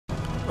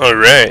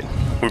Alright,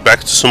 we're back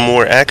to some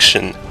more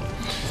action.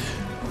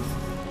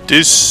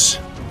 This,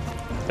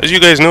 as you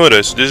guys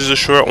noticed, this is a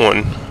short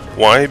one.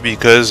 Why?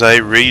 Because I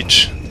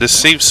reached the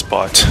safe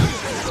spot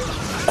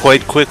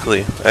quite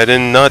quickly. I did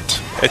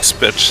not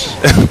expect...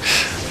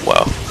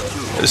 wow.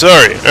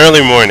 Sorry,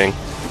 early morning.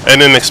 I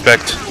really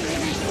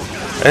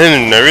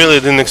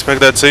didn't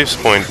expect that safe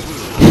point.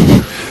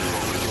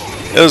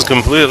 It was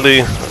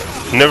completely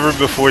never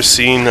before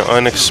seen,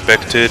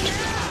 unexpected,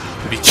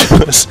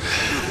 because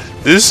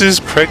this is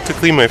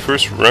practically my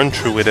first run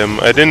through with him.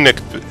 I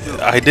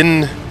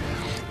didn't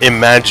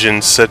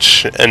imagine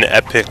such an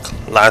epic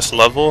last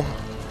level,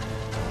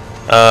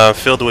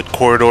 filled with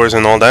corridors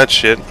and all that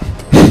shit.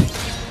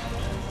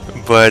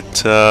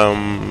 But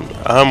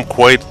I'm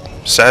quite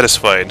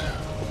satisfied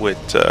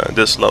with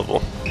this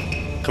level.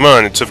 Come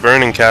on, it's a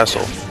burning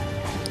castle.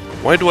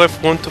 Why do I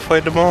want to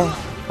fight them all?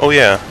 Oh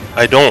yeah,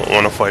 I don't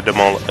want to fight them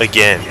all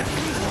again.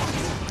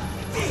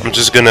 I'm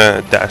just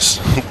gonna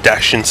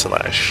dash and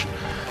slash.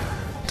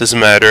 Doesn't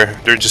matter,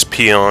 they're just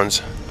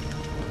peons.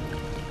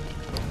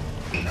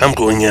 I'm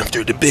going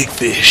after the big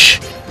fish.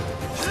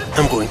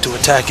 I'm going to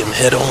attack him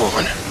head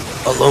on,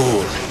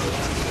 alone.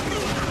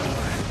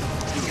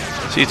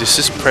 See, this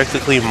is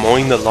practically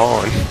mowing the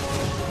lawn.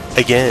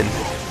 Again.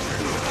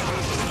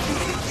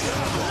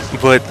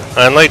 But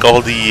I like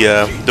all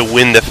the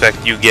wind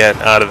effect you get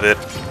out of it.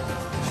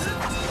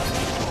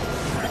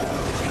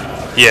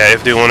 Yeah,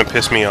 if they want to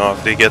piss me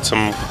off, they get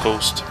some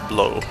ghost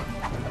blow.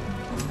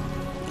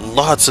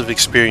 Lots of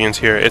experience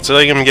here. It's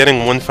like I'm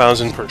getting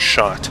 1,000 per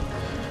shot.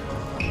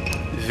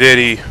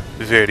 Very,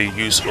 very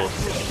useful.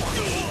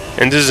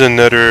 And this is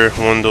another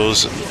one of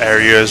those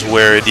areas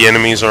where the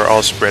enemies are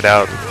all spread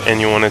out and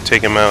you want to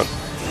take them out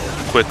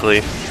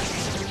quickly.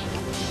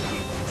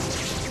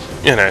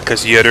 You know,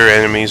 because the other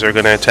enemies are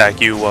going to attack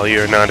you while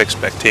you're not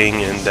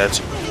expecting, and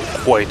that's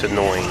quite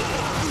annoying.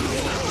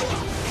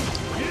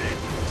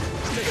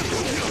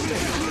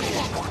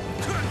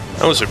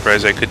 I was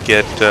surprised I could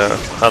get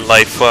a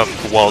life up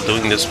while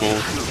doing this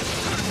move.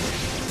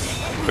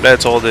 But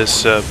that's all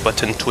this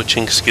button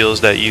twitching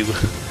skills that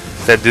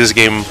this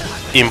game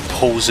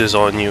imposes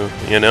on you,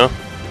 you know?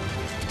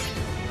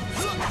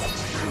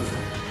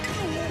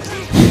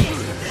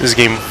 This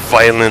game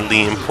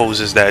violently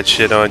imposes that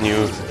shit on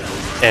you,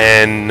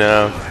 and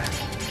I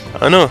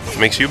don't know,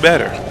 makes you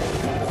better.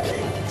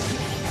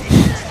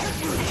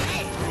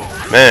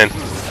 Man,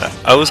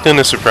 I was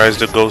kinda surprised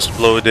the ghost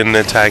blow didn't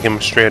attack him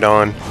straight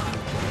on.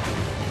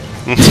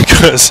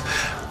 Because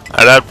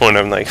at that point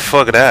I'm like,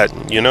 fuck that,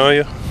 you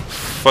know,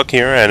 fuck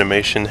your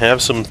animation,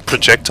 have some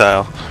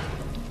projectile.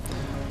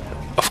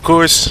 Of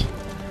course,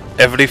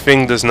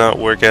 everything does not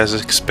work as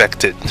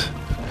expected.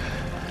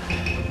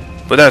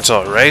 But that's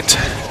alright,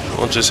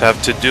 we'll just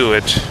have to do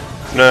it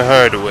the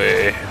hard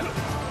way.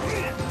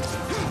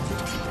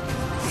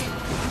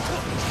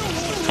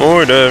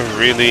 Or the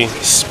really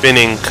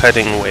spinning,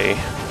 cutting way.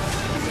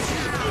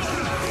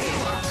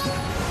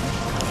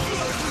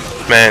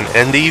 Man,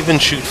 and they even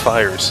shoot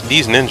fires.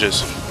 These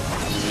ninjas,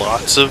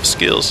 lots of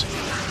skills.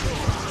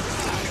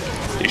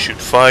 They shoot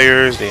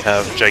fires, they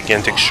have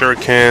gigantic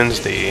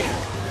shurikens, they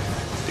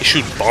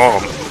shoot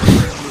bomb.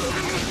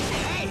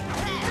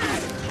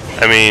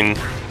 I mean,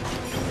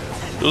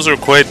 those are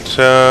quite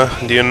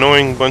the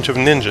annoying bunch of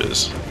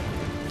ninjas.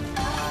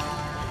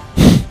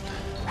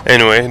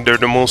 Anyway, they're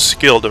the most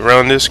skilled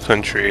around this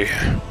country.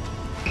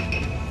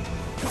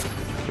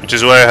 Which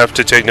is why I have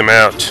to take them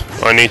out.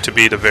 I need to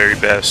be the very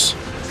best.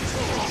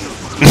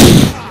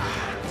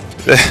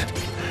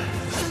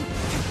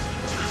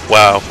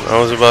 Wow, I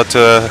was about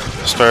to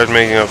start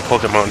making a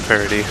Pokemon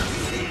parody.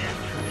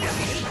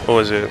 What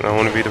was it? I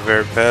want to be the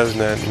very best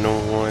that no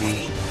one...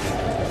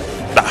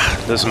 Bah,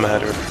 doesn't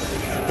matter.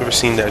 Never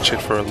seen that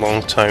shit for a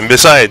long time.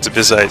 Besides,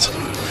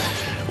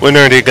 when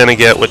are they gonna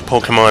get with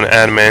Pokemon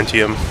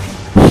Adamantium?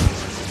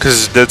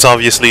 Because that's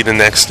obviously the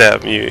next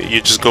step.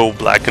 You just go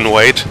black and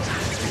white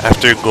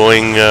after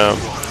going...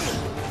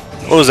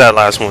 what was that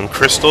last one?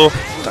 Crystal?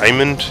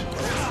 Diamond?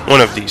 One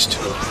of these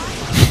two.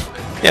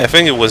 Yeah, I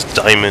think it was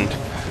Diamond.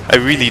 I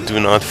really do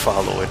not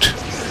follow it.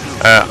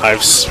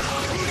 I've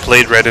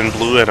played Red and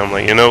Blue and I'm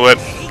like, you know what?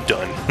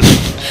 Done.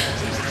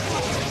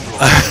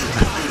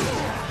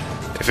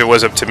 If it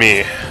was up to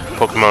me,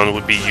 Pokemon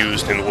would be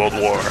used in World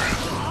War.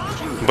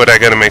 But I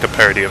gotta make a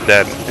parody of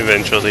that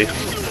eventually.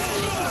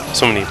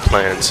 So many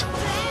plans.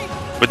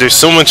 But there's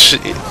so much...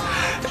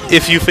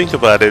 If you think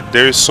about it,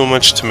 there's so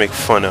much to make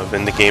fun of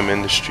in the game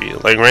industry.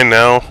 Like right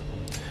now,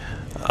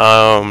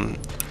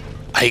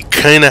 I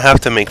kind of have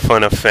to make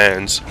fun of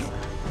fans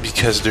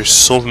because there's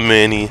so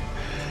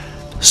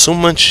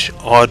much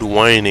odd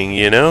whining,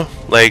 you know?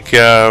 Like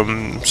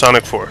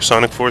Sonic 4.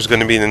 Sonic 4 is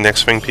going to be the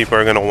next thing people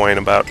are going to whine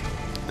about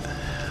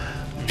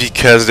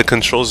because the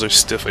controls are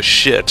stiff as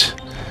shit.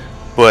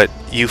 But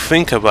you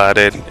think about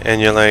it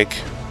and you're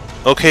like,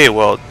 okay,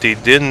 well, they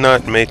did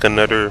not make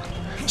another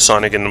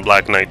Sonic and the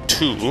Black Knight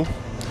 2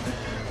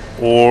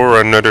 or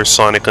another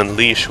Sonic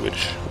Unleashed,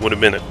 which would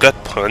have been a gut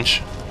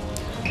punch.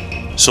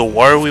 So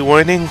why are we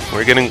whining?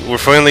 We're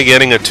finally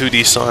getting a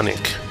 2D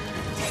Sonic.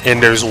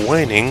 and there's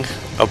whining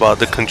about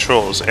the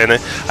controls, and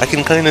I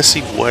can kind of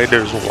see why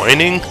there's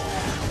whining,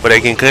 but I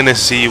can kind of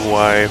see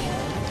why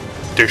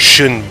there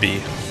shouldn't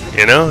be.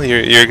 You know,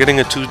 you're getting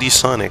a 2D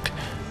Sonic.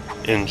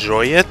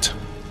 Enjoy it.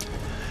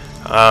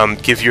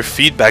 Give your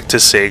feedback to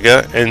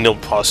Sega, and they'll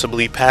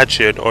possibly patch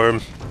it or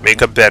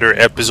make a better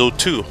episode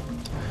 2.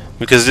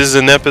 Because this is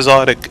an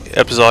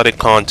episodic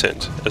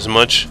content. As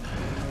much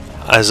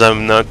as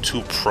I'm not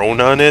too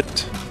prone on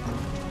it,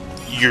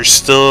 you're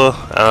still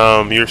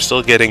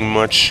getting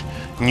much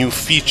new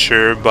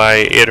feature by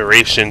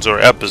iterations or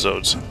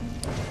episodes.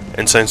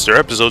 And since they're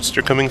episodes,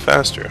 they're coming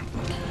faster.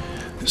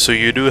 So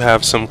you do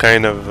have some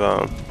kind of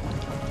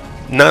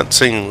not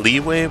saying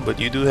leeway, but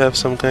you do have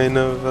some kind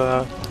of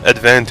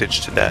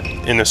advantage to that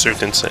in a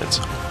certain sense.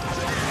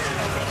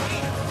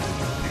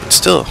 But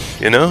still,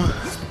 you know,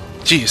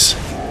 jeez.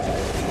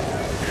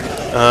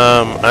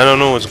 I don't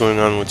know what's going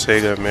on with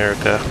Sega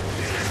America.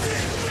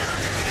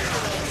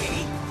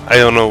 I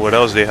don't know what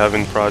else they have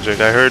in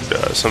project. I heard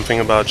something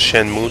about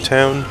Shenmue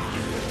Town,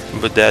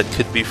 but that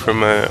could be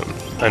from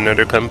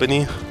another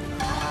company.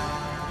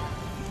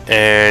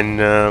 And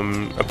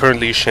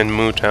apparently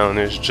Shenmue Town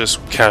is just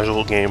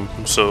casual game,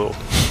 so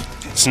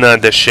it's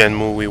not the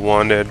Shenmue we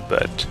wanted,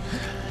 but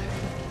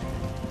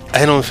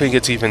I don't think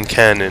it's even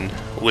canon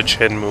with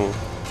Shenmue.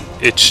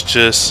 It's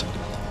just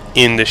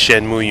in the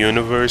Shenmue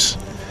universe,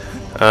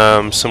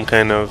 some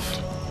kind of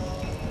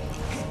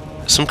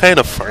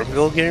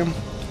Farmville game.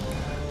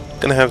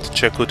 Gonna have to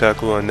check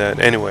Kotaku on that.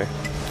 Anyway,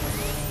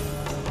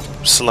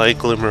 slight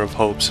glimmer of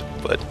hopes,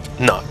 but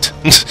not.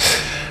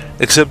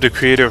 Except the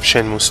creator of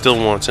Shenmue still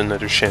wants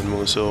another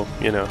Shenmue, so,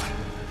 you know,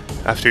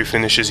 after he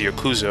finishes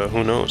Yakuza,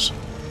 who knows?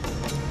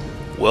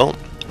 Well,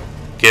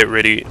 get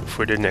ready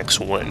for the next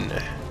one,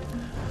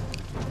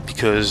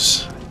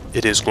 because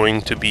it is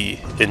going to be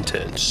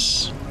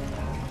intense.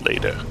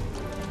 Later.